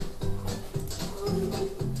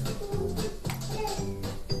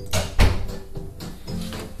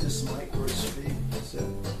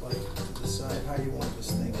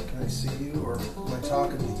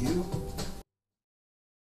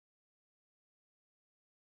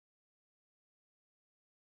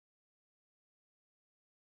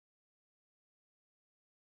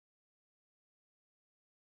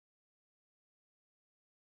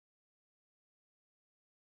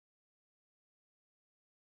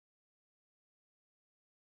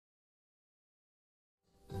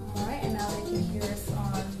this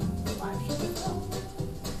on live stream as well.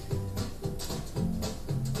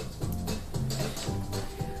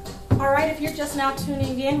 All right, if you're just now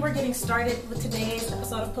tuning in, we're getting started with today's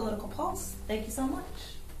episode of Political Pulse. Thank you so much.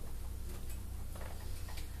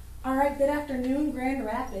 All right, good afternoon, Grand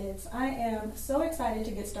Rapids. I am so excited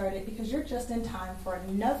to get started because you're just in time for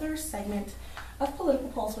another segment of Political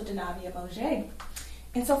Pulse with Denavia Moget.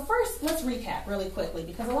 And so first, let's recap really quickly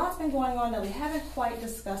because a lot's been going on that we haven't quite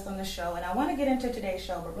discussed on the show, and I want to get into today's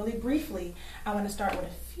show, but really briefly, I want to start with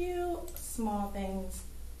a few small things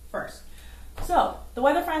first. So, the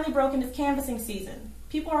weather finally broke and it's canvassing season.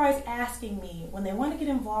 People are always asking me when they want to get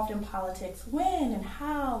involved in politics, when and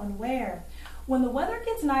how and where. When the weather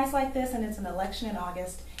gets nice like this and it's an election in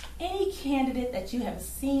August, any candidate that you have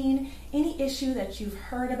seen, any issue that you've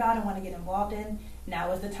heard about and want to get involved in,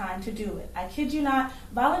 now is the time to do it. I kid you not,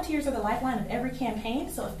 volunteers are the lifeline of every campaign,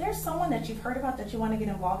 so if there's someone that you've heard about that you want to get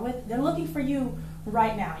involved with, they're looking for you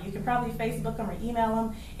right now. You can probably Facebook them or email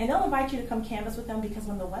them, and they'll invite you to come canvass with them because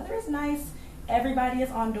when the weather is nice, everybody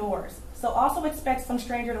is on doors. So also expect some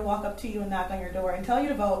stranger to walk up to you and knock on your door and tell you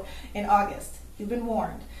to vote in August. You've been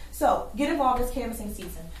warned. So get involved this canvassing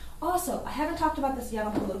season. Also, I haven't talked about this yet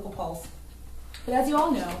on Political Pulse, but as you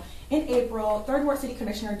all know, in April, 3rd Ward City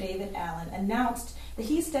Commissioner David Allen announced that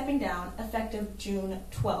he's stepping down effective June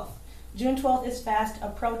 12th. June 12th is fast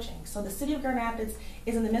approaching, so the city of Grand Rapids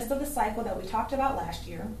is in the midst of the cycle that we talked about last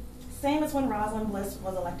year. Same as when Rosalind Bliss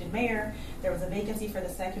was elected mayor, there was a vacancy for the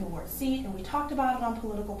 2nd Ward seat, and we talked about it on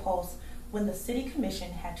Political Pulse when the city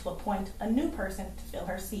commission had to appoint a new person to fill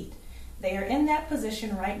her seat. They are in that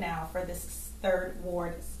position right now for this 3rd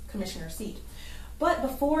Ward commissioner seat. But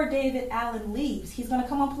before David Allen leaves, he's going to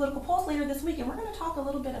come on Political Pulse later this week, and we're going to talk a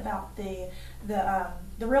little bit about the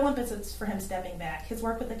real impetus for him stepping back, his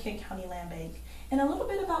work with the Kent County Land Bank, and a little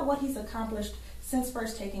bit about what he's accomplished since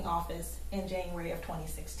first taking office in January of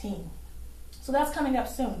 2016. So that's coming up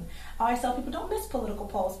soon. I always tell people don't miss Political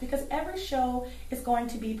Pulse because every show is going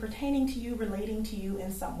to be pertaining to you, relating to you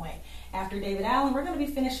in some way. After David Allen, we're going to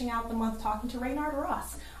be finishing out the month talking to Raynard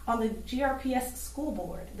Ross on the GRPS School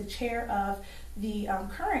Board, the chair of the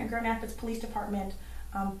current Grand Rapids Police Department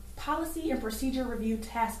Policy and Procedure Review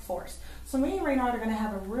Task Force. So me and Raynard are going to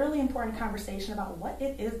have a really important conversation about what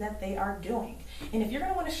it is that they are doing. And if you're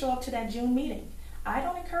going to want to show up to that June meeting, I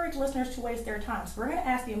don't encourage listeners to waste their time. So we're going to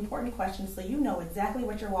ask the important questions so you know exactly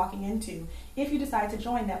what you're walking into if you decide to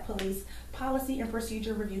join that Police Policy and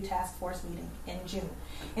Procedure Review Task Force meeting in June.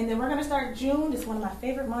 And then we're going to start June. It's one of my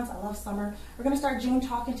favorite months. I love summer. We're going to start June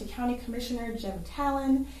talking to County Commissioner Jim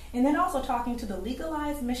Talon and then also talking to the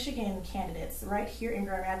Legalize Michigan candidates right here in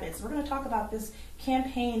Grand Rapids. We're going to talk about this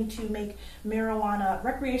campaign to make marijuana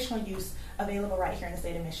recreational use available right here in the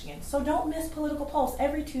state of Michigan. So don't miss Political Pulse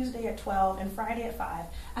every Tuesday at 12 and Friday at 5.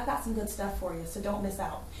 I've got some good stuff for you, so don't miss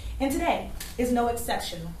out. And today is no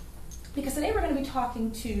exception because today we're going to be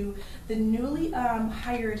talking to the newly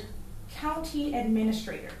hired county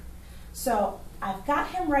administrator. So I've got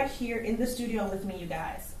him right here in the studio with me, you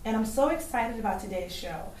guys. And I'm so excited about today's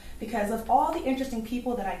show because of all the interesting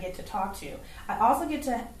people that I get to talk to. I also get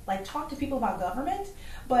to talk to people about government,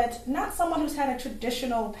 but not someone who's had a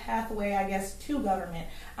traditional pathway, I guess, to government.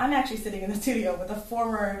 I'm actually sitting in the studio with a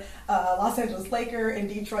former Los Angeles Laker and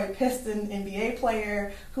Detroit Piston NBA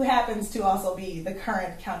player who happens to also be the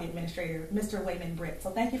current county administrator, Mr. Wayman Britt. So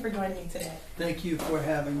thank you for joining me today. Thank you for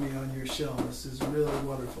having me on your show. This is really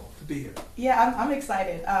wonderful to be here. Yeah, I'm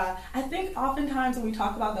excited. I think oftentimes when we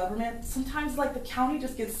talk about government, sometimes the county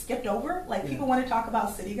just gets skipped over. People want to talk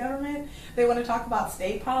about city government, they want to talk about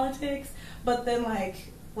state politics, but then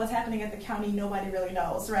what's happening at the county, nobody really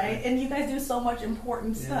knows, right? And you guys do so much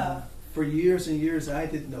important stuff. For years and years, I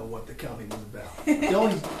didn't know what the county was about. The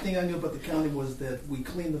only thing I knew about the county was that we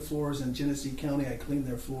cleaned the floors in Genesee County. I cleaned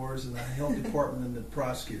their floors in the health department and the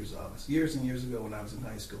prosecutor's office years and years ago when I was in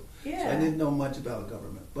high school. Yeah. So I didn't know much about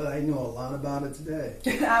government, but I know a lot about it today.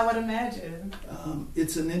 I would imagine.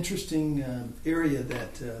 It's an interesting area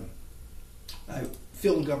that I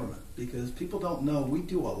feel in government because people don't know. We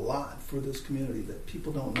do a lot for this community that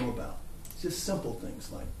people don't know about. It's just simple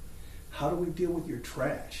things like, how do we deal with your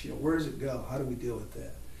trash? Where does it go? How do we deal with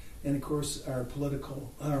that? And of course, our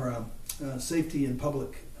safety and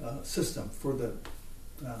public system for the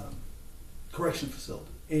correction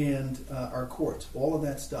facility and our courts, all of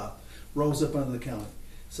that stuff rolls up under the county.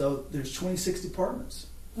 So there's 26 departments,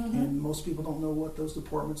 and most people don't know what those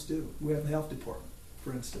departments do. We have the health department,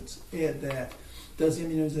 for instance, that does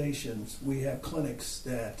immunizations. We have clinics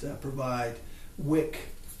that provide WIC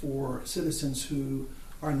for citizens who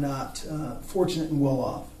are not fortunate and well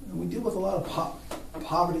off. And we deal with a lot of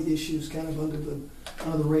poverty issues kind of under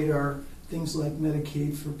the radar, things like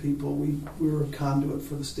Medicaid for people. We're a conduit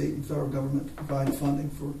for the state and federal government to provide funding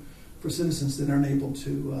for citizens that aren't able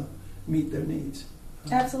to meet their needs.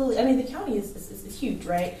 Absolutely. I mean, the county is huge,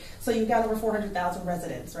 right? So you've got over 400,000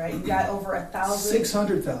 residents, right? You've got over 1,000.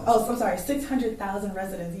 600,000. Oh, I'm sorry, 600,000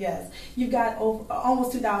 residents, yes. You've got over,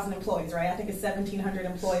 almost 2,000 employees, right? I think it's 1,700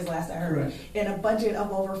 employees last I heard. Right. And a budget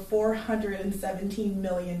of over $417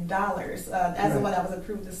 million as Right. of what I was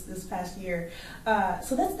approved this past year.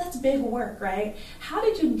 So that's big work, right? How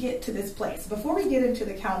did you get to this place? Before we get into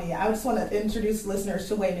the county, I just want to introduce listeners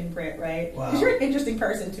to Wayne and Britt, right? Wow. Because you're an interesting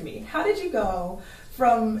person to me. How did you go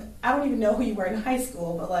from, I don't even know who you were in high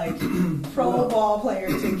school, but like pro ball player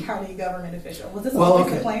to county government official? Was this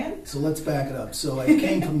always the plan? So let's back it up. So I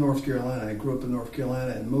came from North Carolina. I grew up in North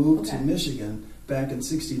Carolina and moved to Michigan back in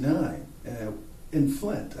 '69 in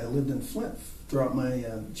Flint. I lived in Flint throughout my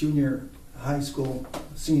junior high school,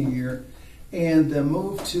 senior year, and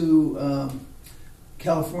moved to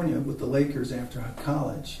California with the Lakers after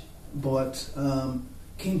college. But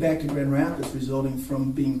came back to Grand Rapids resulting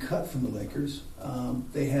from being cut from the Lakers.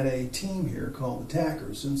 They had a team here called the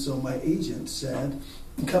Tackers, and so my agent said,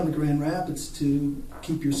 come to Grand Rapids to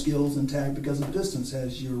keep your skills intact because the Pistons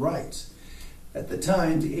has your rights. At the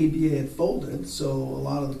time, the ABA had folded, so a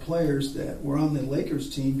lot of the players that were on the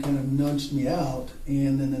Lakers team kind of nudged me out,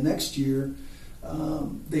 and then the next year,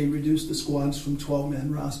 they reduced the squads from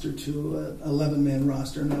 12-man roster to an 11-man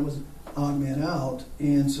roster, and I was odd man out.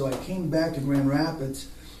 And so I came back to Grand Rapids,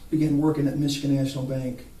 began working at Michigan National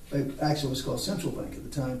Bank. Actually, it was called Central Bank at the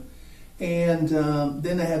time. And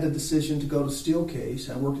then I had the decision to go to Steelcase.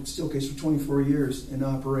 I worked at Steelcase for 24 years in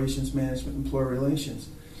operations management, employee relations.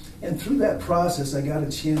 And through that process, I got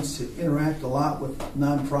a chance to interact a lot with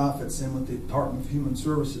nonprofits and with the Department of Human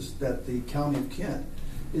Services that the County of Kent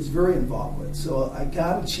is very involved with. So I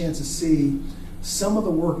got a chance to see some of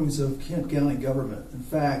the workings of Kent County government. In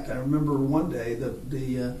fact, I remember one day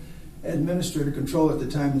the administrator controller at the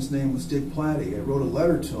time, his name was Dick Platty. I wrote a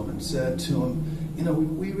letter to him and said to him, you know,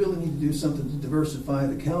 we really need to do something to diversify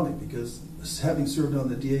the county because having served on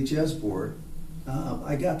the DHS board,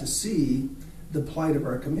 I got to see the plight of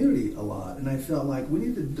our community a lot, and I felt like we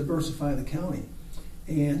need to diversify the county.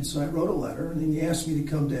 And so I wrote a letter, and then he asked me to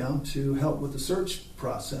come down to help with the search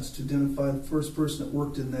process to identify the first person that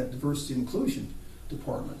worked in that diversity and inclusion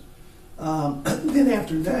department. Then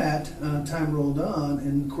after that, time rolled on,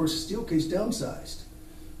 and of course Steelcase downsized.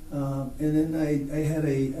 And then I had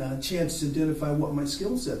a chance to identify what my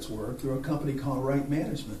skill sets were through a company called Right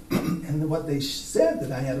Management. And what they said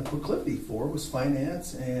that I had a proclivity for was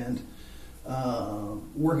finance and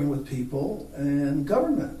working with people and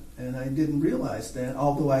government. And I didn't realize that,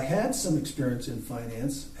 although I had some experience in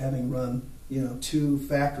finance, having run 2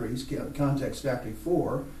 factories, Context Factory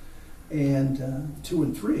 4, and 2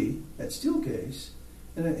 and 3 at Steelcase,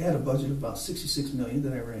 and it had a budget of about $66 million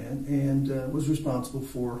that I ran, and was responsible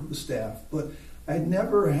for the staff. But I'd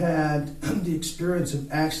never had the experience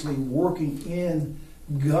of actually working in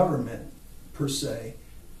government per se,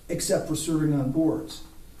 except for serving on boards.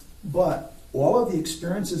 But all of the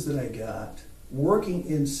experiences that I got working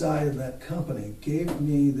inside of that company gave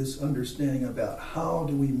me this understanding about how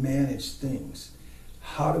do we manage things,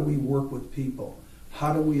 how do we work with people,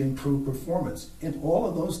 how do we improve performance, and all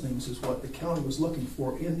of those things is what the county was looking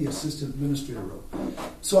for in the assistant administrator role.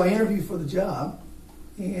 So I interviewed for the job,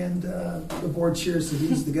 and the board chair said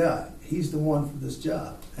he's the guy, he's the one for this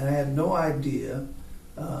job, and I had no idea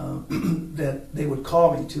that they would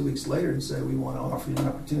call me 2 weeks later and say, we want to offer you an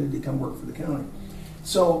opportunity to come work for the county.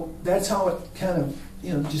 So that's how it kind of,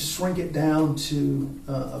 just shrink it down to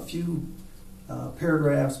a few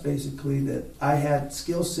paragraphs, basically, that I had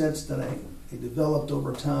skill sets that I developed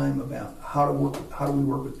over time about how do we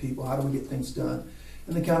work with people, how do we get things done,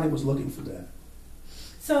 and the county was looking for that.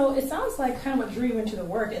 So it sounds like kind of what drew you into the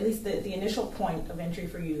work, at least the initial point of entry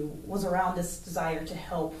for you, was around this desire to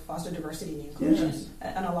help foster diversity and inclusion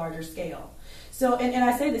on a larger scale. So, and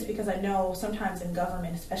I say this because I know sometimes in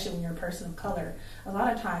government, especially when you're a person of color, a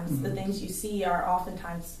lot of times the things you see are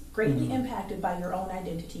oftentimes greatly impacted by your own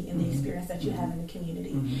identity and the experience that you have in the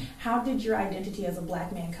community. How did your identity as a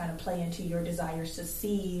black man kind of play into your desires to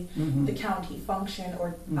see the county function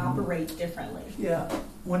or operate differently? Yeah.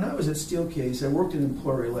 When I was at Steelcase, I worked in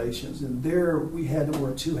employee relations, and there we had to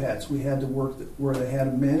wear 2 hats. We had to wear the hat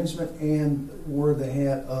of management and wear the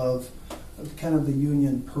hat of kind of the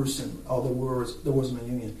union person, although there wasn't a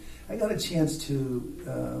union. I got a chance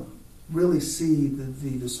to really see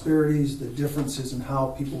the disparities, the differences in how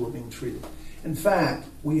people were being treated. In fact,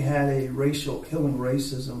 we had a racial killing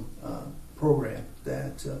racism program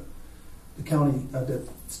that the county, that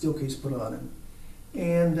Steelcase put on.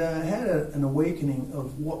 And I had an awakening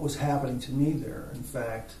of what was happening to me there. In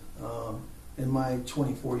fact, in my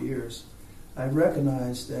 24 years, I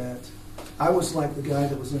recognized that I was like the guy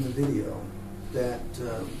that was in the video that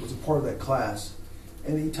was a part of that class.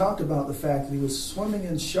 And he talked about the fact that he was swimming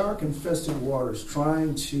in shark-infested waters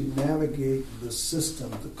trying to navigate the system,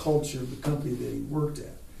 the culture of the company that he worked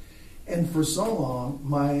at. And for so long,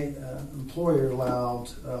 my employer allowed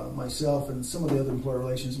myself and some of the other employee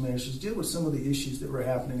relations managers to deal with some of the issues that were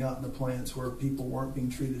happening out in the plants where people weren't being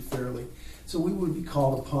treated fairly. So we would be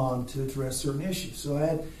called upon to address certain issues. So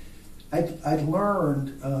I'd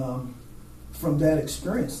learned from that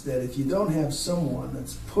experience that if you don't have someone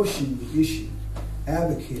that's pushing the issue,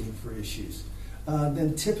 advocating for issues,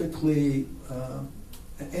 then typically,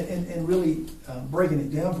 and really breaking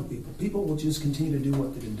it down for people will just continue to do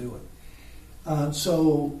what they've been doing.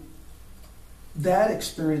 So that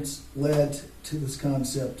experience led to this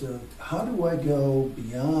concept of how do I go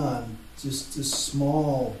beyond just this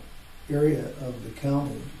small area of the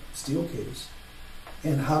county steel case,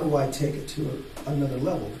 and how do I take it to another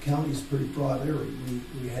level? The county is a pretty broad area.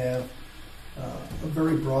 We have a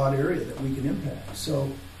very broad area that we can impact.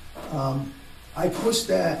 So I pushed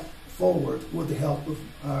that forward with the help of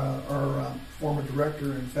our former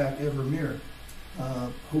director, in fact, Ed Vermeer,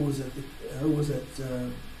 who was at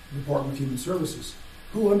Department of Human Services,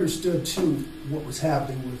 who understood too what was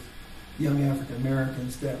happening with young African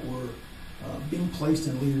Americans that were being placed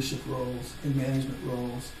in leadership roles, in management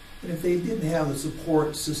roles, and if they didn't have the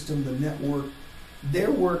support system, the network, they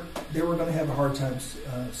were going to have a hard time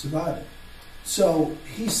surviving. So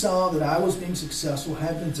he saw that I was being successful,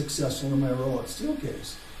 had been successful in my role at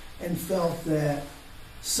Steelcase, and felt that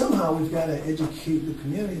somehow we've got to educate the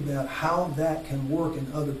community about how that can work in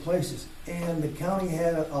other places. And the county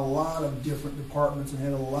had a lot of different departments and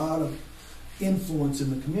had a lot of influence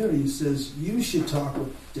in the community. He says, you should talk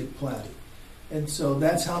with Dick Platty. And so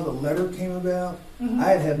that's how the letter came about. Mm-hmm.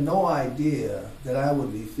 I had no idea that I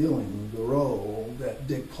would be filling the role that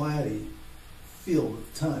Dick Platty filled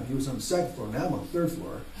at the time. He was on the second floor, now I'm on the third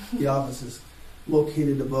floor. The office is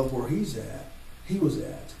located above where he was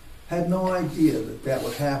at. Had no idea that that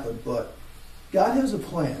would happen, but God has a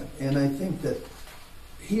plan, and I think that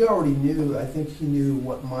he already knew. I think he knew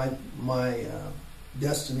what my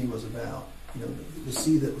destiny was about. You know, the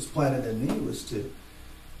seed that was planted in me was to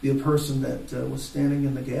be a person that was standing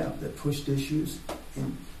in the gap, that pushed issues,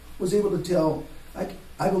 and was able to tell.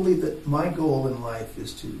 I believe that my goal in life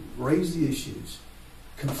is to raise the issues,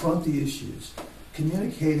 confront the issues,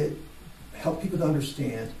 communicate it, help people to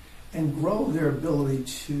understand, and grow their ability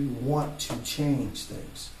to want to change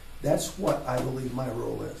things. That's what I believe my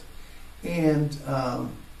role is. And,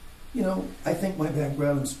 I think my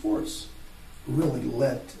background in sports really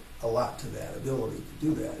led a lot to that ability to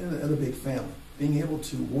do that. And a big family. Being able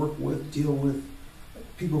to work with, deal with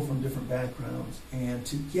people from different backgrounds, and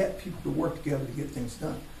to get people to work together to get things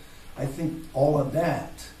done. I think all of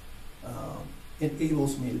that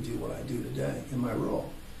enables me to do what I do today in my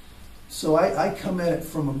role. So I come at it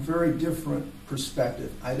from a very different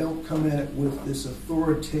perspective. I don't come at it with this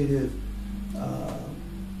authoritative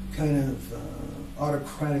kind of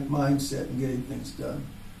autocratic mindset in getting things done.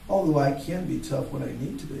 Although I can be tough when I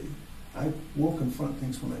need to be. I will confront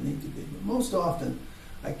things when I need to be. But most often,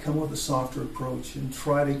 I come with a softer approach and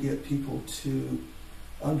try to get people to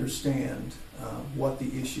understand what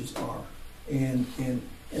the issues are. And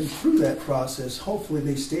through that process, hopefully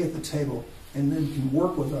they stay at the table and then can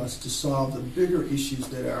work with us to solve the bigger issues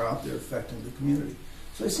that are out there affecting the community.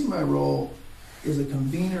 So I see my role as a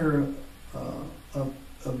convener of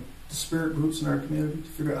disparate groups in our community to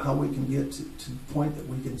figure out how we can get to the point that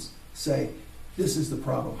we can say, this is the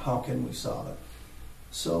problem, how can we solve it?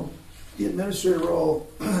 So the administrator role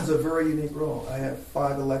is a very unique role. I have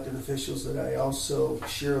 5 elected officials that I also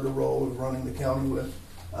share the role of running the county with,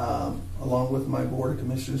 along with my board of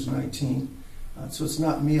commissioners, 19. So it's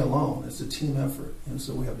not me alone, it's a team effort. And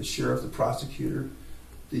so we have the sheriff, the prosecutor,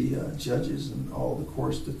 the judges, and all the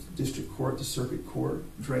courts, the district court, the circuit court,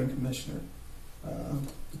 drain commissioner,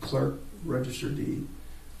 the clerk, register deed.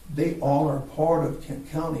 They all are part of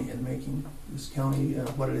Kent County in making this county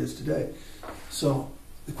what it is today. So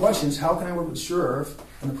the question is, how can I work with the sheriff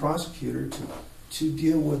and the prosecutor to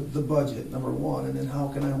deal with the budget, number one, and then how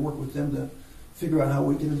can I work with them to figure out how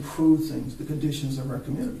we can improve things, the conditions of our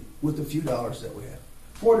community, with the few dollars that we have.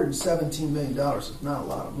 $417 million is not a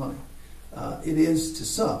lot of money. It is to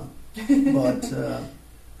some, but...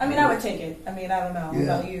 I would take it. I don't know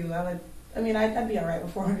about you. I'd be all right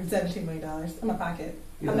with $417 million in my pocket.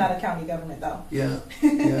 Yeah. I'm not a county government, though. Yeah,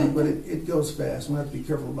 but it goes fast. We have to be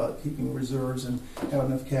careful about keeping reserves and have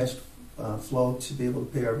enough cash flow to be able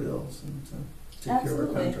to pay our bills and take Absolutely.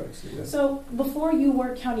 care of our contracts. Yeah. So before you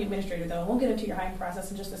were county administrator, though, and we'll get into your hiring process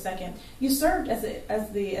in just a second, you served as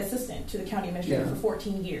the assistant to the county administrator for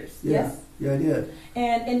 14 years. Yeah. Yes? Yeah, I did.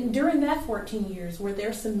 And during that 14 years, were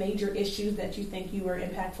there some major issues that you think you were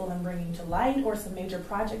impactful in bringing to light, or some major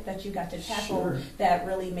project that you got to tackle Sure. that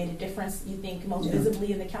really made a difference, you think, most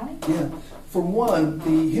visibly in the county? Yeah. For one,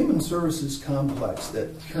 the Human Services Complex that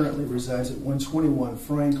currently resides at 121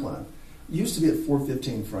 Franklin used to be at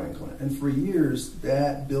 415 Franklin. And for years,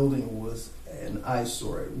 that building was an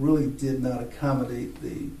eyesore. It really did not accommodate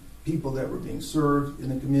the people that were being served in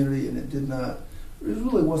the community, and it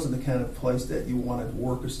really wasn't the kind of place that you wanted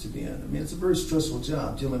workers to be in. I mean, it's a very stressful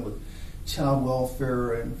job, dealing with child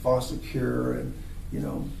welfare and foster care and,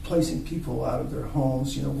 placing people out of their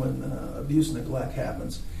homes, when abuse and neglect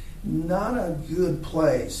happens. Not a good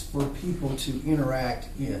place for people to interact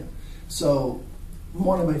in. So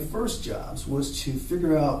one of my first jobs was to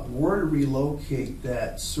figure out where to relocate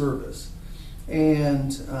that service.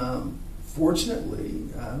 And fortunately,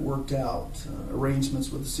 I worked out arrangements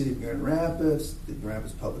with the city of Grand Rapids, the Grand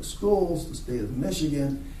Rapids Public Schools, the state of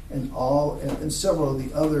Michigan, and several of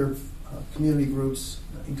the other community groups,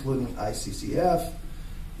 including ICCF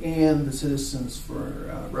and the Citizens for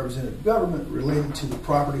Representative Government, related to the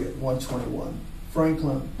property at 121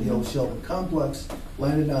 Franklin, the old Sheldon complex.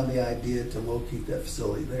 Landed on the idea to locate that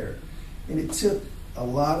facility there. And it took a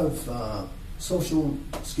lot of social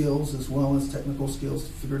skills as well as technical skills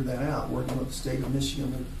to figure that out, working with the state of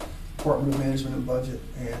Michigan, the Department of Management and Budget,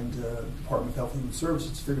 and Department of Health and Human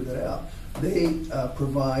Services to figure that out. They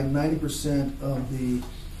provide 90% of the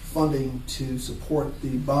funding to support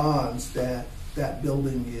the bonds that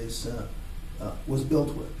building was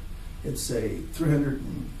built with. It's a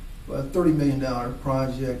 $330 million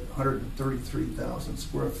project, 133,000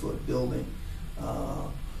 square foot building.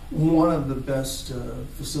 One of the best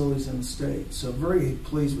facilities in the state. So very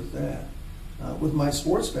pleased with that. With my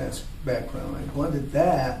sports background, I blended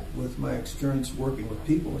that with my experience working with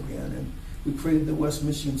people again, and we created the West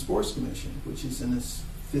Michigan Sports Commission, which is in its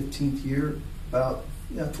 15th year, about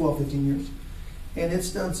 12, 15 years. And it's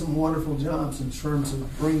done some wonderful jobs in terms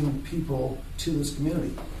of bringing people to this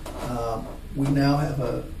community. We now have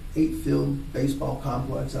a 8-field baseball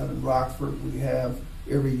complex out in Rockford. We have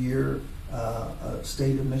every year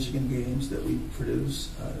state of Michigan games that we produce.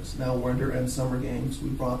 It's now winter and summer games. We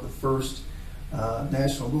brought the first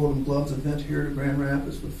National Golden Gloves event here to Grand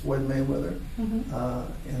Rapids with Floyd Mayweather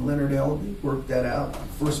and Leonard Ellerby. Worked that out.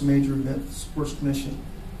 First major event, the Sports Commission.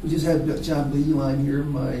 We just had John Leeline here,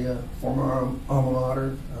 my former alma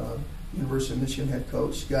mater, University of Michigan head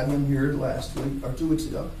coach. Got him here last week or 2 weeks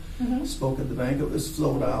ago. Spoke at the bank. It was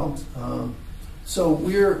sold out. So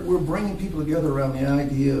we're bringing people together around the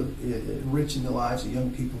idea of enriching the lives of young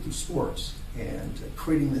people through sports and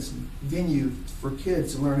creating this venue for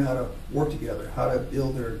kids to learn how to work together, how to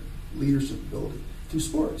build their leadership ability through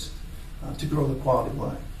sports to grow the quality of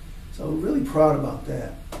life. So really proud about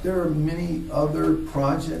that. There are many other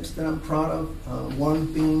projects that I'm proud of. One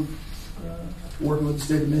being working with the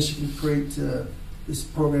state of Michigan to create this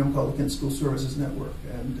program called the Kent School Services Network,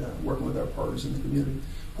 and working with our partners in the community,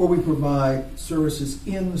 where we provide services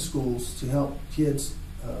in the schools to help kids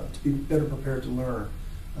to be better prepared to learn,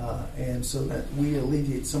 and so that we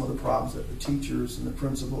alleviate some of the problems that the teachers and the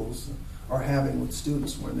principals are having with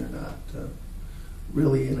students when they're not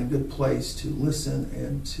really in a good place to listen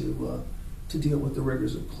and to deal with the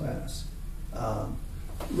rigors of class.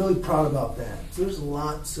 Really proud about that. There's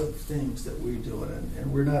lots of things that we're doing,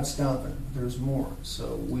 and we're not stopping. There's more.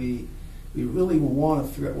 So we really want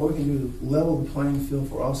to figure out what we can do to level the playing field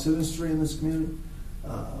for all citizenry in this community.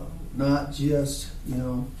 Not just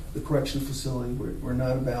the correctional facility. We're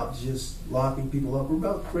not about just locking people up. We're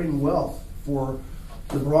about creating wealth for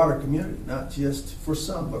the broader community, not just for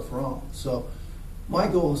some, but for all. So my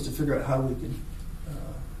goal is to figure out how we can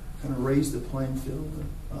kind of raise the playing field,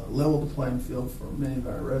 level the playing field for many of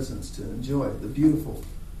our residents to enjoy the beautiful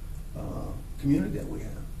community that we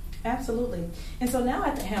have. Absolutely. And so now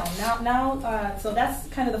at the helm, so that's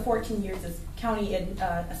kind of the 14 years as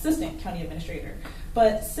assistant county administrator.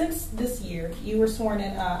 But since this year, you were sworn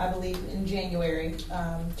in, I believe, in January.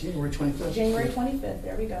 January 25th. January 25th,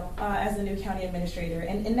 there we go, as the new county administrator.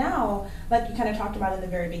 And now, like you kind of talked about in the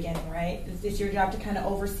very beginning, right, it's your job to kind of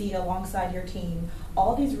oversee alongside your team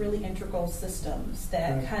all these really integral systems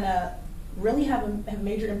that kind of really have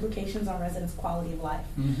major implications on residents' quality of life.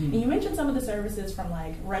 And you mentioned some of the services from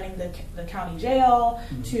like running the county jail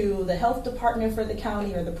to the health department for the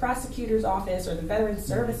county, or the prosecutor's office, or the veterans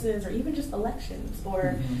services, or even just elections,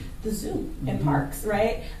 or the zoo and parks,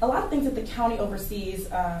 right? A lot of things that the county oversees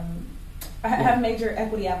have major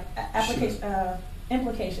equity application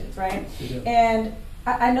implications, right? Yeah. And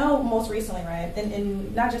I know most recently, right,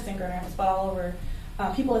 and not just in Grand Rapids, but all over,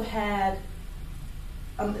 people have had,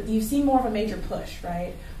 you see more of a major push,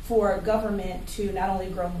 right, for government to not only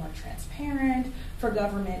grow more transparent, for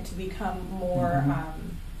government to become more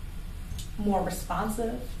more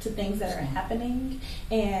responsive to things that are happening.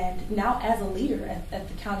 And now, as a leader at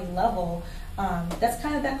the county level, that's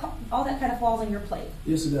kind of all that kind of falls on your plate.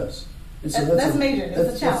 Yes, it does. And that's major.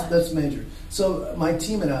 It's a challenge. That's major. So my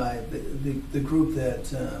team and I, the group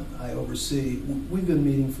that I oversee, we've been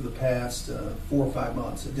meeting for the past 4 or 5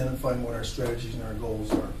 months, identifying what our strategies and our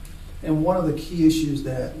goals are. And one of the key issues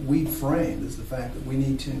that we framed is the fact that we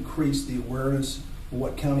need to increase the awareness of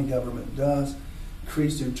what county government does,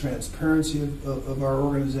 increase the transparency of our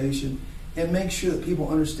organization, and make sure that people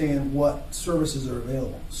understand what services are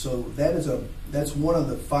available. So that's one of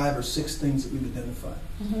the 5 or 6 things that we've identified.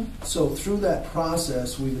 So through that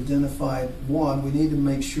process, we've identified, one, we need to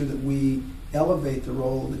make sure that we elevate the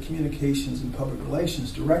role of the communications and public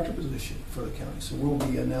relations director position for the county. So we'll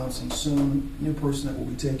be announcing soon a new person that will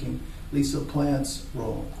be taking Lisa Plant's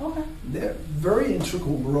role. Okay. They're very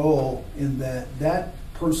integral role in that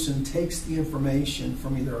person takes the information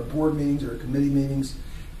from either our board meetings or our committee meetings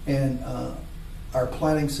and our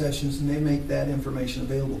planning sessions, and they make that information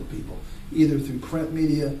available to people, either through print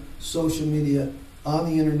media, social media, on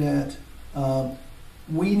the internet.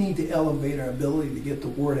 We need to elevate our ability to get the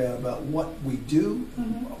word out about what we do,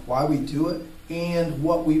 why we do it, and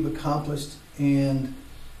what we've accomplished, and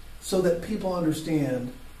so that people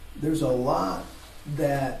understand there's a lot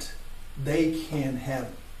that they can have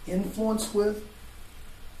influence with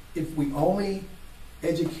if we only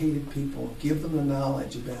educated people, give them the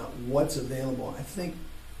knowledge about what's available. I think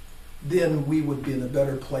then we would be in a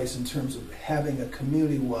better place in terms of having a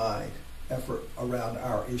community-wide effort around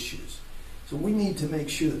our issues. So we need to make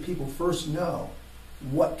sure that people first know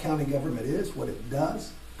what county government is, what it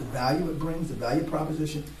does, the value it brings, the value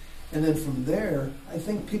proposition, and then from there, I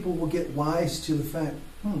think people will get wise to the fact,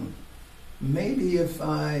 maybe if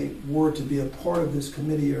I were to be a part of this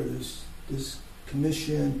committee or this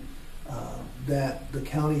commission that the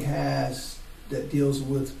county has that deals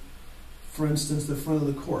with, for instance, the front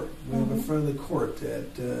of the court. We have a front of the court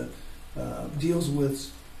that deals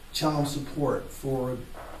with child support for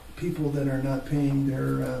people that are not paying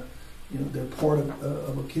their part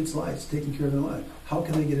of a kid's life, taking care of their life. How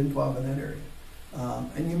can they get involved in that area?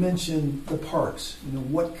 And you mentioned the parks.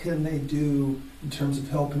 What can they do in terms of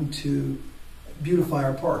helping to beautify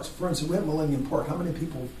our parks? For instance, we have Millennium Park. How many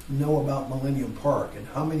people know about Millennium Park, and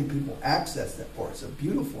how many people access that park? It's a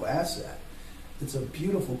beautiful asset. It's a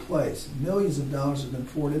beautiful place. Millions of dollars have been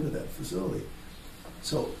poured into that facility.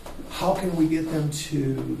 So how can we get them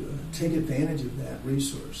to take advantage of that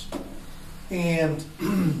resource? And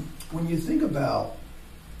when you think about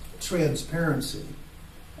transparency,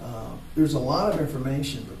 there's a lot of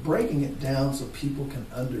information, but breaking it down so people can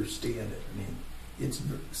understand it. I mean,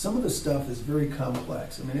 some of the stuff is very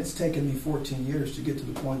complex. I mean, it's taken me 14 years to get to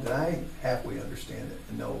the point that I halfway understand it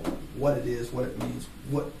and know what it is, what it means,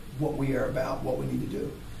 what we are about, what we need to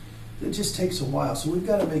do. It just takes a while. So we've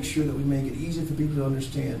got to make sure that we make it easy for people to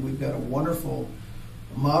understand. We've got a wonderful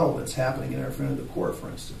model that's happening in our Friend of the Court, for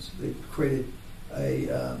instance. They've created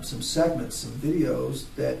some segments, some videos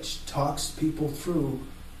that talks people through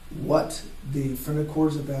what the Friend of the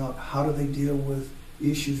Court is about, how do they deal with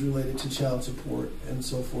issues related to child support and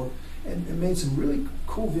so forth, and made some really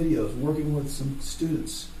cool videos working with some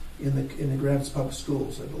students in the Grand Rapids Public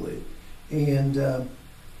Schools, I believe. And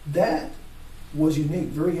that was unique,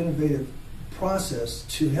 very innovative process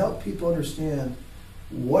to help people understand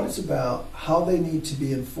what it's about, how they need to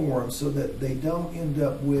be informed so that they don't end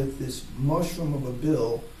up with this mushroom of a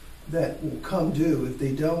bill that will come due if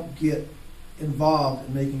they don't get involved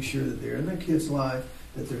in making sure that they're in their kids' life,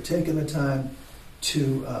 that they're taking the time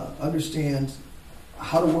to understand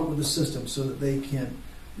how to work with the system so that they can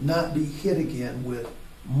not be hit again with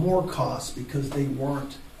more costs because they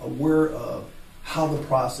weren't aware of how the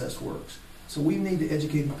process works. So we need to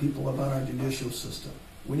educate people about our judicial system.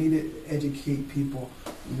 We need to educate people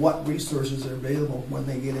what resources are available when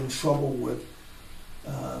they get in trouble with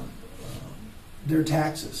their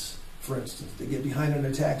taxes, for instance. They get behind on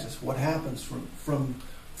their taxes. What happens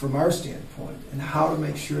from our standpoint, and how to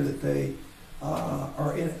make sure that they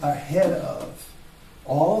are ahead of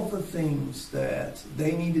all of the things that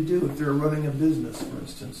they need to do if they're running a business, for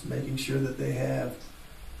instance, making sure that they have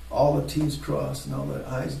all the T's crossed and all the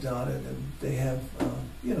I's dotted, and they have,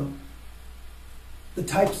 the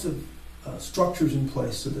types of structures in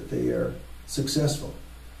place so that they are successful.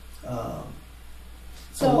 So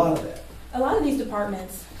a lot of that. a lot of these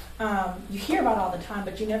departments, you hear about all the time,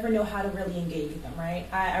 but you never know how to really engage with them, right?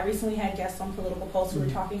 I recently had guests on Political Pulse who were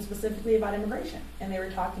talking specifically about immigration, and they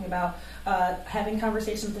were talking about having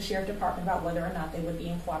conversations with the sheriff department about whether or not they would be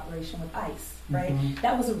in cooperation with ICE, right?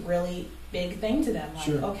 That was a really big thing to them. Like,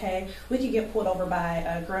 okay, we could get pulled over by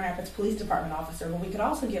a Grand Rapids Police Department officer, but we could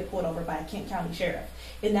also get pulled over by a Kent County sheriff.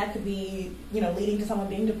 And that could be, leading to someone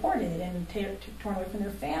being deported and torn away from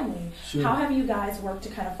their family. How have you guys worked to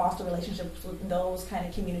kind of foster relationships with those kind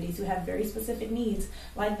of communities who have very specific needs,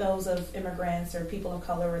 like those of immigrants or people of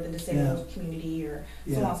color or the disabled community or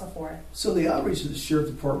so on and so forth? So the outreach that the Sheriff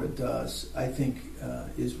Department does, I think,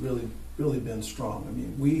 is really been strong. I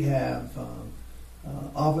mean, we have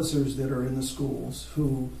officers that are in the schools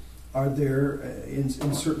who are there in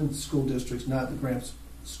certain school districts, not the Grants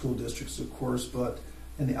school districts, of course, but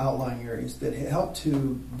in the outlying areas, that help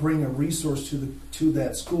to bring a resource to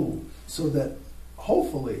that school, so that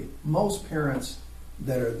hopefully most parents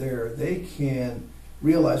that are there, they can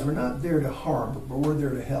realize we're not there to harm, but we're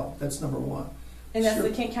there to help. That's number one. And that's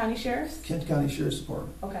the Kent County Sheriff's? Kent County Sheriff's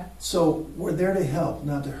Department. Okay. So we're there to help,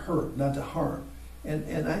 not to hurt, not to harm.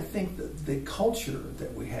 And I think that the culture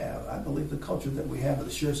that we have, I believe the culture that we have at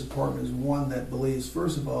the Sheriff's Department is one that believes,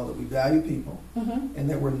 first of all, that we value people, and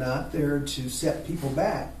that we're not there to set people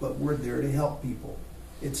back, but we're there to help people.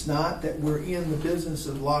 It's not that we're in the business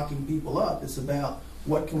of locking people up. It's about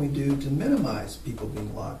what can we do to minimize people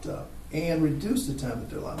being locked up and reduce the time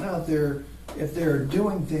that they're locked. Now, if they're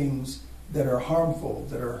doing things that are harmful,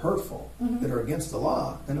 that are hurtful, that are against the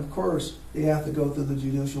law, then of course they have to go through the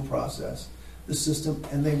judicial process, the system,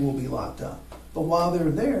 and they will be locked up. But while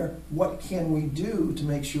they're there, what can we do to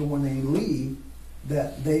make sure when they leave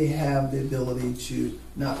that they have the ability to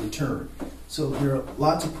not return? So there are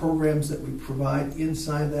lots of programs that we provide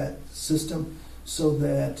inside that system so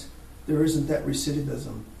that there isn't that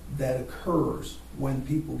recidivism that occurs when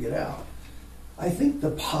people get out. I think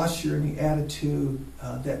the posture and the attitude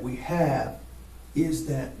that we have is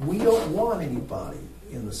that we don't want anybody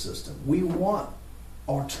in the system. We want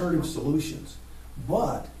alternative solutions.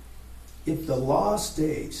 But if the law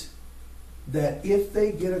states that if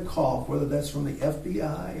they get a call, whether that's from the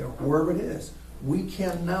FBI or wherever it is, we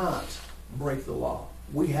cannot break the law.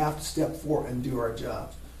 We have to step forward and do our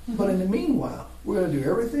jobs. But in the meanwhile, we're going to do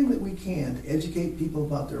everything that we can to educate people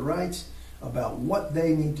about their rights, about what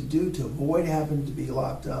they need to do to avoid having to be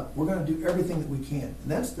locked up. We're going to do everything that we can.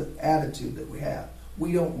 And that's the attitude that we have.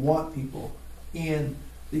 We don't want people in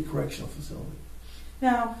the correctional facility.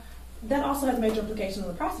 Now, that also has major implications in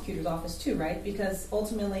the prosecutor's office too, right? Because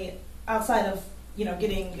ultimately, outside of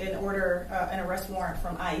getting an order, an arrest warrant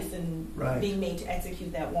from ICE and being made to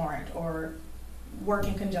execute that warrant or work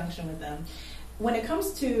in conjunction with them, when it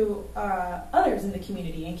comes to others in the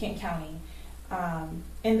community in Kent County, and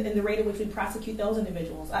the rate at which we prosecute those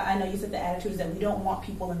individuals, I know you said the attitude is that we don't want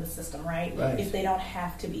people in the system, right? If they don't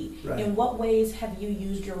have to be. In what ways have you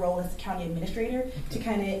used your role as the county administrator to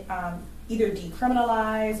kind of either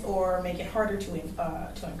decriminalize or make it harder to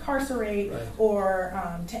incarcerate or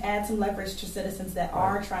to add some leverage to citizens that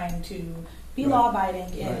are trying to be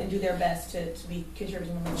law-abiding and do their best to be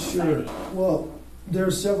contributing to society? Well, there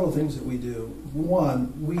are several things that we do.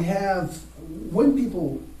 One, when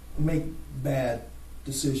people make bad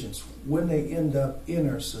decisions, when they end up in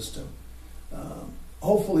our system,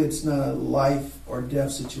 hopefully it's not a life or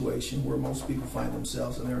death situation where most people find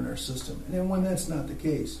themselves and they're in our system. And then when that's not the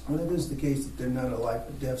case, when it is the case that they're not a life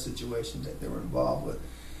or death situation that they were involved with,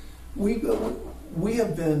 we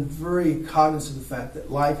have been very cognizant of the fact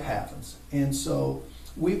that life happens. And so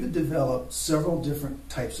we've developed several different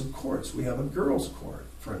types of courts. We have a girls' court,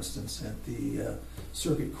 for instance, at the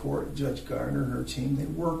circuit court. Judge Gardner and her team, they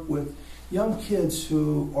work with young kids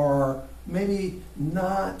who are maybe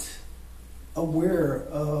not aware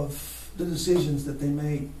of the decisions that they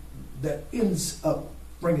make that ends up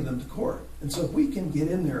bringing them to court. And so if we can get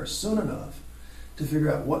in there soon enough to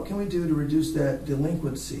figure out what can we do to reduce that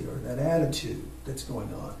delinquency or that attitude that's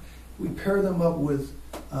going on, we pair them up with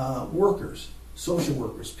workers, social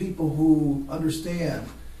workers, people who understand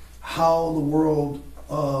how the world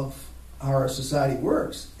of our society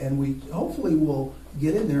works, and we hopefully will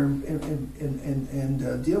get in there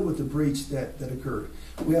and deal with the breach that occurred.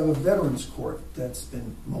 We have a veterans court that's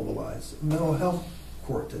been mobilized, a mental health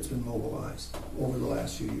court that's been mobilized over the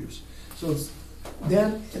last few years. So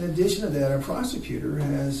then, in addition to that, our prosecutor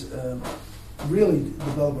has really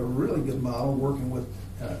developed a really good model working with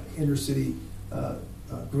inner city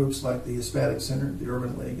groups like the Hispanic Center, the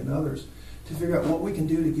Urban League, and others to figure out what we can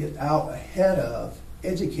do to get out ahead of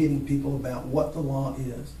educating people about what the law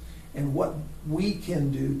is and what we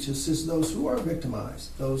can do to assist those who are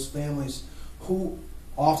victimized, those families who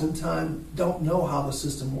oftentimes don't know how the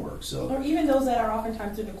system works. So, or even those that are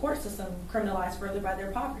oftentimes through the court system criminalized further by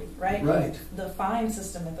their poverty, right? Right. The fine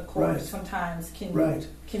system at the court Right. sometimes can Right.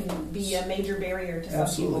 be a major barrier to some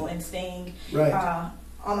Absolutely. people in staying Right.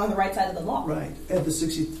 On the right side of the law. Right. At the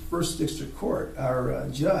 61st District Court, our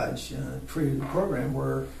judge created a program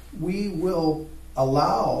where we will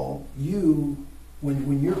allow you,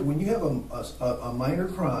 when you have a minor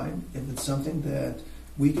crime, if it's something that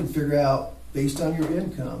we can figure out based on your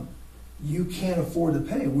income, you can't afford to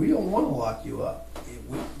pay. We don't want to lock you up.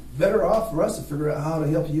 Better off for us to figure out how to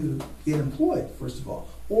help you get employed, first of all,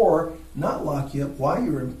 or not lock you up while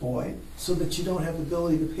you're employed, so that you don't have the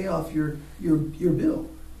ability to pay off your bill,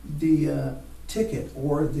 the ticket,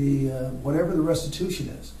 or the whatever the restitution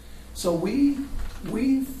is. So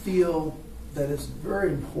we feel that it's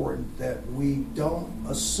very important that we don't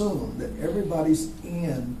assume that everybody's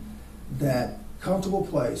in that comfortable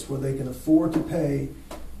place where they can afford to pay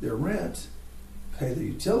their rent, pay their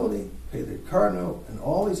utility, pay their car note, and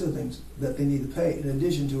all these other things that they need to pay in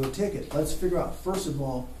addition to a ticket. Let's figure out, first of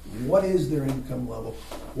all, what is their income level?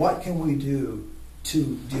 What can we do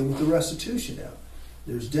to deal with the restitution now?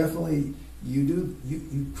 There's definitely, you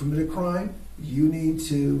commit a crime, you need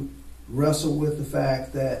to wrestle with the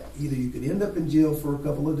fact that either you could end up in jail for a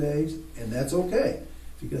couple of days, and that's okay,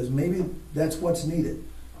 because maybe that's what's needed.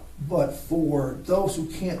 But for those who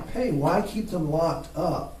can't pay, why keep them locked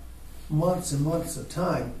up months and months of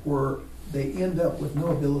time where they end up with no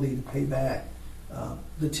ability to pay back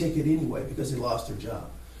the ticket anyway because they lost their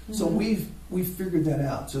job? Mm-hmm. So we've figured that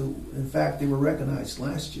out. So in fact, they were recognized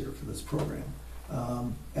last year for this program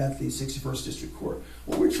at the 61st District Court.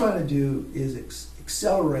 What we're trying to do is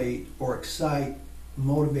accelerate or excite,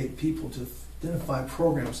 motivate people to identify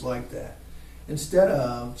programs like that. Instead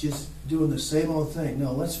of just doing the same old thing,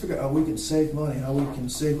 no, let's figure out how we can save money, how we can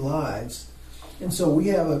save lives. And so we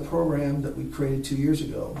have a program that we created 2 years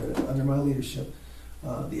ago under my leadership,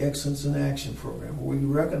 the Excellence in Action program, where we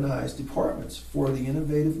recognize departments for the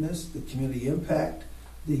innovativeness, the community impact,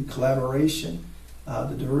 the collaboration,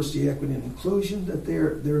 the diversity, equity, and inclusion that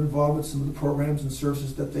they're involved with, some of the programs and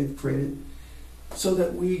services that they've created, so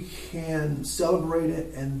that we can celebrate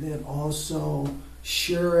it and then also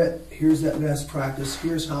share it. Here's that best practice.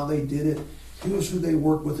 Here's how they did it. Here's who they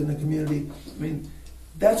work with in the community. I mean,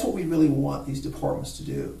 that's what we really want these departments to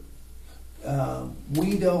do.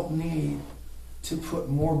 We don't need to put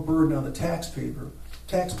more burden on the taxpayers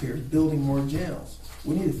building more jails.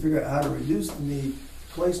 We need to figure out how to reduce the need to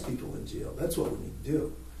place people in jail. That's what we need to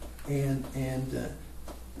do. And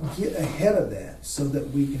get ahead of that so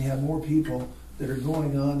that we can have more people that are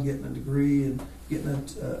going on, getting a degree and getting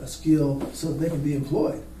a skill so that they can be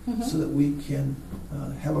employed, mm-hmm. so that we can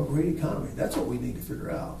have a great economy. That's what we need to figure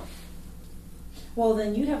out. Well,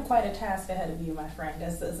 then you have quite a task ahead of you, my friend,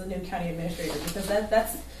 as a new county administrator, because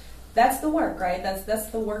that's the work, right? That's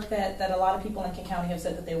the work that a lot of people in Kent County have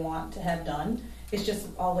said that they want to have done. It's just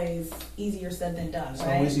always easier said than done, it's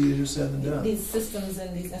right? Always easier said than done. These systems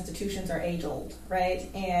and these institutions are age-old,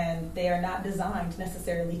 right? And they are not designed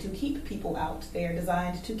necessarily to keep people out. They are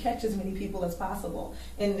designed to catch as many people as possible.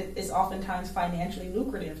 And it's oftentimes financially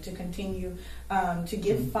lucrative to continue to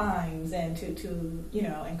give mm-hmm. fines and to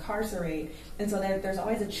incarcerate. And so there's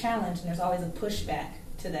always a challenge and there's always a pushback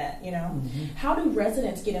to that, Mm-hmm. How do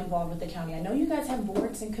residents get involved with the county? I know you guys have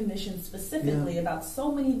boards and commissions specifically about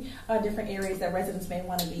so many different areas that residents may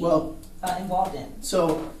want to be involved in.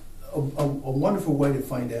 So a wonderful way to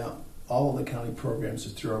find out all of the county programs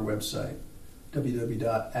is through our website,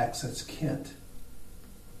 www.accesskent.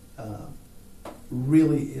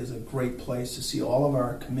 Really is a great place to see all of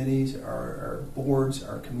our committees, our boards,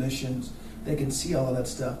 our commissions. They can see all of that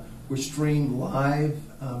stuff. We're streamed live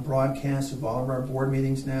broadcasts of all of our board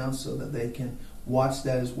meetings now so that they can watch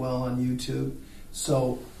that as well on YouTube.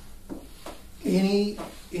 So any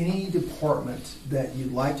department that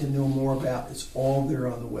you'd like to know more about, it's all there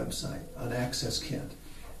on the website, on Access Kent.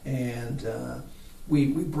 And we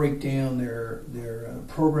break down their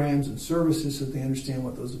programs and services so that they understand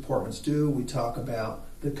what those departments do. We talk about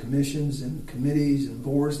the commissions and committees and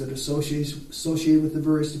boards that are associated with the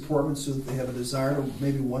various departments so that they have a desire to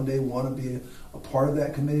maybe one day want to be a part of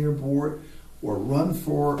that committee or board or run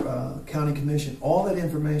for county commission. All that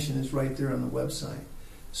information is right there on the website.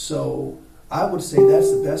 So I would say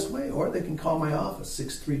that's the best way, or they can call my office,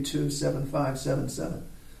 632-7577,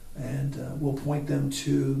 and we'll point them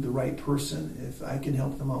to the right person. If I can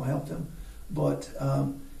help them, I'll help them. But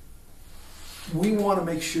we want to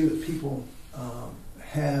make sure that people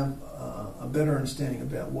have a better understanding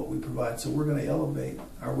about what we provide. So we're going to elevate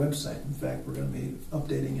our website. In fact, we're going to be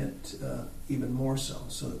updating it even more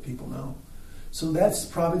so that people know. So that's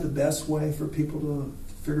probably the best way for people to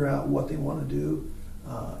figure out what they want to do,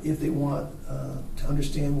 if they want to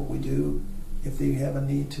understand what we do, if they have a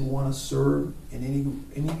need to want to serve in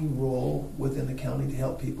any role within the county to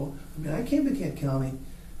help people. I mean, I came to Kent County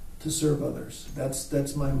to serve others.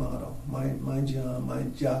 That's my motto. My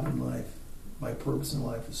job in life, my purpose in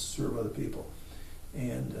life is to serve other people.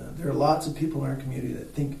 And there are lots of people in our community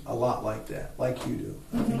that think a lot like that, like you do.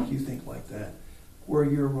 I think you think like that. Where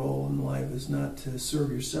your role in life is not to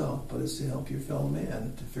serve yourself, but is to help your fellow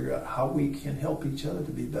man, to figure out how we can help each other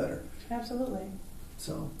to be better. Absolutely.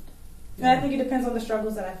 So, and I think it depends on the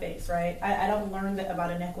struggles that I face, right? I don't learn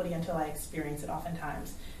about inequity until I experience it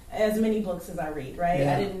oftentimes. As many books as I read, right?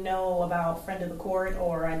 Yeah. I didn't know about Friend of the Court,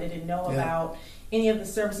 or I didn't know about any of the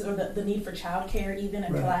services or the need for childcare even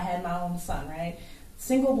until I had my own son, right?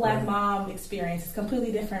 Single black mom experience is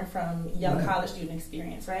completely different from young college student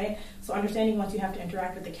experience, right? So understanding once you have to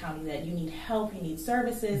interact with the county that you need help, you need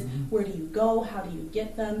services, where do you go, how do you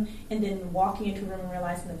get them, and then walking into a room and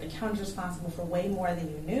realizing that the county is responsible for way more than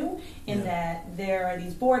you knew, and that there are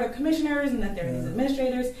these board of commissioners and that there are these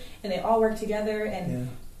administrators, and they all work together, and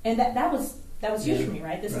that was huge for me,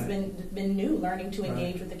 right? This has been new, learning to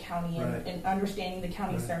engage with the county and understanding the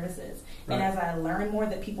county services. And as I learn more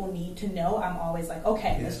that people need to know, I'm always like,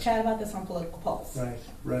 okay, let's chat about this on Political Pulse.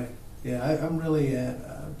 Right. Yeah, I'm really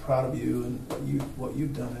proud of you and what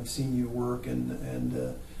you've done. I've seen your work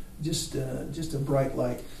and just a bright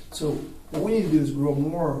light. So what we need to do is grow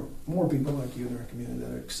more people like you in our community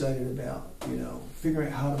that are excited about figuring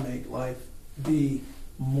out how to make life be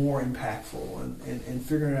more impactful and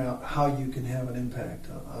figuring out how you can have an impact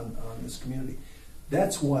on this community.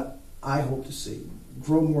 That's what I hope to see.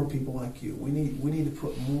 Grow more people like you. We need to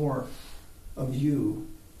put more of you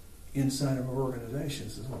inside of our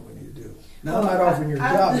organizations is what we need to do. Now, I'm not offering your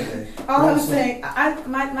job today. All I'm saying,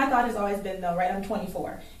 my thought has always been, though, right, I'm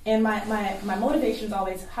 24, and my motivation is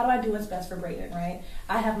always, how do I do what's best for Braden, right?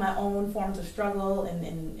 I have my own forms of struggle and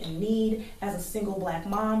need as a single black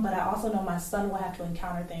mom, but I also know my son will have to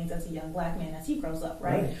encounter things as a young black man as he grows up,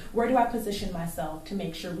 right? Where do I position myself to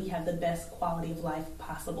make sure we have the best quality of life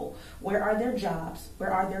possible? Where are there jobs?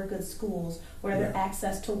 Where are there good schools? Where are there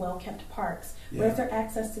access to well-kept parks? Where is there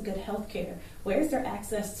access to good health care? Where is there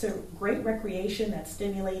access to great recreation that's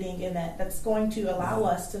stimulating and that's going to allow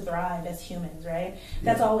us to thrive as humans, right?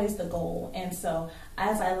 That's always the goal. And so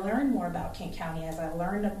as I learn more about Kent County, as I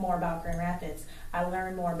learn more about Grand Rapids, I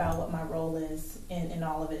learn more about what my role is in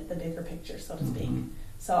all of it, the bigger picture, so to speak.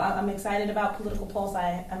 So I'm excited about Political Pulse.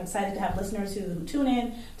 I'm excited to have listeners who tune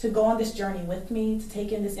in to go on this journey with me, to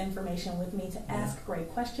take in this information with me, to ask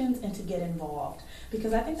great questions, and to get involved.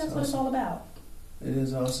 Because I think that's what it's all about. It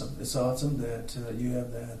is awesome. It's awesome that you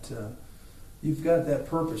have that. You've got that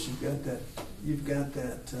purpose. You've got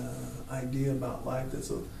that idea about life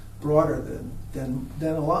that's broader than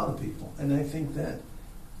a lot of people. And I think that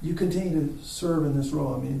you continue to serve in this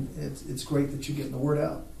role. I mean, it's great that you're getting the word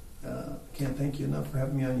out. Can't thank you enough for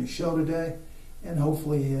having me on your show today. And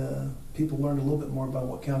hopefully people learned a little bit more about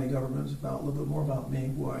what county government is about, a little bit more about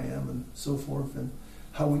me, who I am, and so forth, and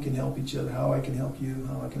how we can help each other, how I can help you,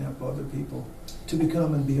 how I can help other people to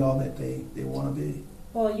become and be all that they want to be.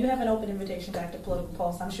 Well, you have an open invitation back to Political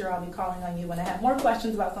Pulse. I'm sure I'll be calling on you when I have more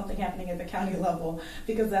questions about something happening at the county level,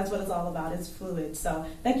 because that's what it's all about. It's fluid. So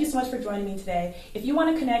thank you so much for joining me today. If you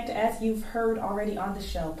want to connect, as you've heard already on the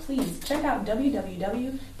show, please check out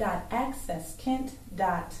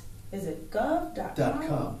www.accesskent.com. Is it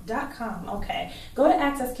gov.com? Okay. Go to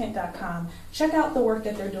accesskent.com. Check out the work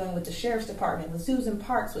that they're doing with the Sheriff's Department, with zoos and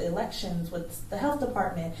parks, with elections, with the Health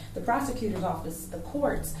Department, the Prosecutor's Office, the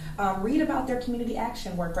courts. Read about their community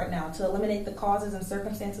action work right now to eliminate the causes and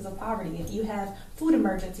circumstances of poverty. If you have food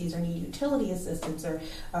emergencies or need utility assistance or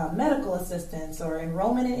medical assistance or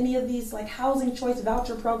enrollment in any of these like housing choice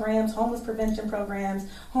voucher programs, homeless prevention programs,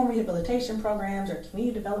 home rehabilitation programs, or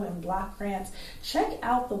community development block grants, check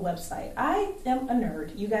out the website. I am a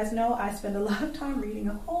nerd. You guys know I spend a lot of time reading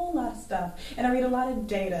a whole lot of stuff, and I read a lot of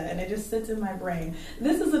data, and it just sits in my brain.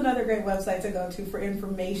 This is another great website to go to for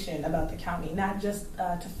information about the county, not just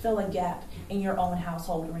to fill a gap in your own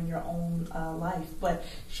household or in your own life, but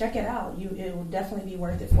check it out. It will definitely be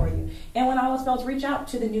worth it for you. And when all else fails, reach out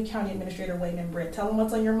to the new county administrator, Wayne and Britt. Tell them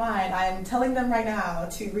what's on your mind. I am telling them right now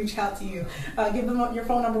to reach out to you. Give them your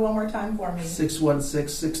phone number one more time for me.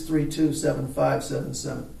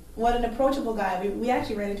 616-632-7577. What an approachable guy. We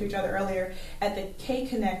actually ran into each other earlier at the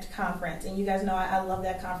K-Connect conference, and you guys know I love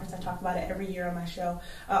that conference. I talk about it every year on my show,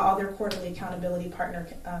 all their quarterly accountability partner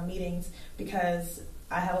meetings, because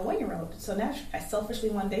I have a 1-year-old. So naturally, I selfishly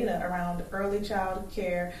want data around early child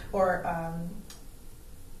care, or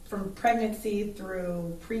from pregnancy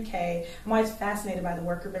through pre-K. I'm always fascinated by the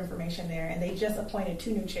work group information there, and they just appointed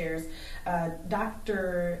 2 new chairs.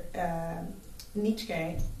 Dr.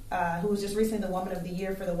 Nietzsche, who was just recently the Woman of the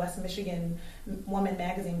Year for the West Michigan Woman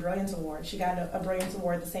Magazine Brilliance Award. She got a Brilliance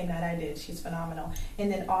Award the same night I did. She's phenomenal.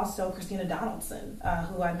 And then also Christina Donaldson,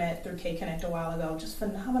 who I met through K-Connect a while ago. Just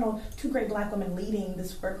phenomenal. 2 great black women leading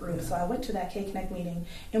this work group. So I went to that K-Connect meeting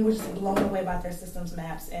and was just blown away by their systems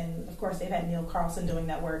maps. And of course, they've had Neil Carlson doing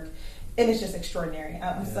that work. And it's just extraordinary.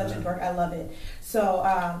 I'm such a dork. I love it. So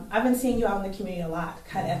I've been seeing you out in the community a lot,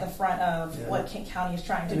 kind of at the front of what Kent County is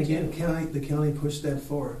trying to do. And again, the county pushed that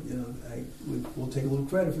forward. You know, we'll take a little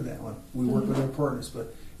credit for that one. We work with our partners,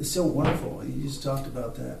 but it's so wonderful. You just talked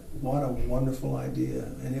about that. What a wonderful idea,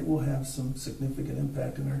 and it will have some significant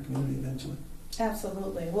impact in our community eventually.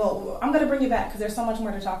 Absolutely. Well, I'm going to bring you back because there's so much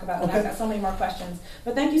more to talk about, and I've got so many more questions.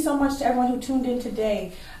 But thank you so much to everyone who tuned in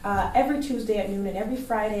today. Every Tuesday at noon and every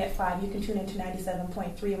Friday at 5, you can tune into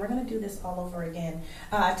 97.3, and we're going to do this all over again.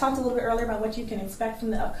 I talked a little bit earlier about what you can expect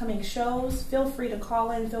from the upcoming shows. Feel free to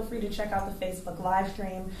call in. Feel free to check out the Facebook live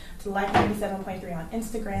stream, to like 97.3 on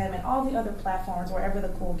Instagram and all the other platforms, wherever the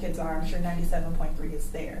cool kids are. I'm sure 97.3 is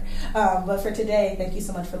there. But for today, thank you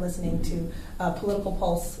so much for listening to Political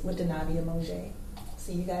Pulse with Denavia Mauger.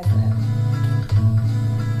 See you guys then.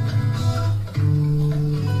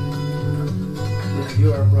 Yeah,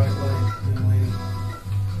 you are a bright light, young lady.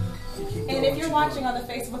 And if you're watching on the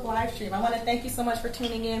Facebook live stream, I want to thank you so much for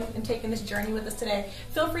tuning in and taking this journey with us today.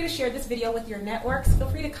 Feel free to share this video with your networks. Feel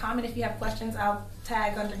free to comment if you have questions. I'll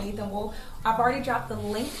tag underneath, and I've already dropped the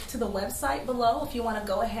link to the website below if you want to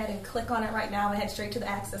go ahead and click on it right now and head straight to the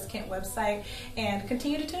Access Kent website, and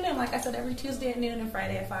continue to tune in, like I said, every Tuesday at noon and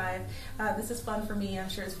Friday at 5. This is fun for me. I'm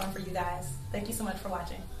sure it's fun for you guys. Thank you so much for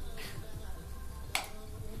watching.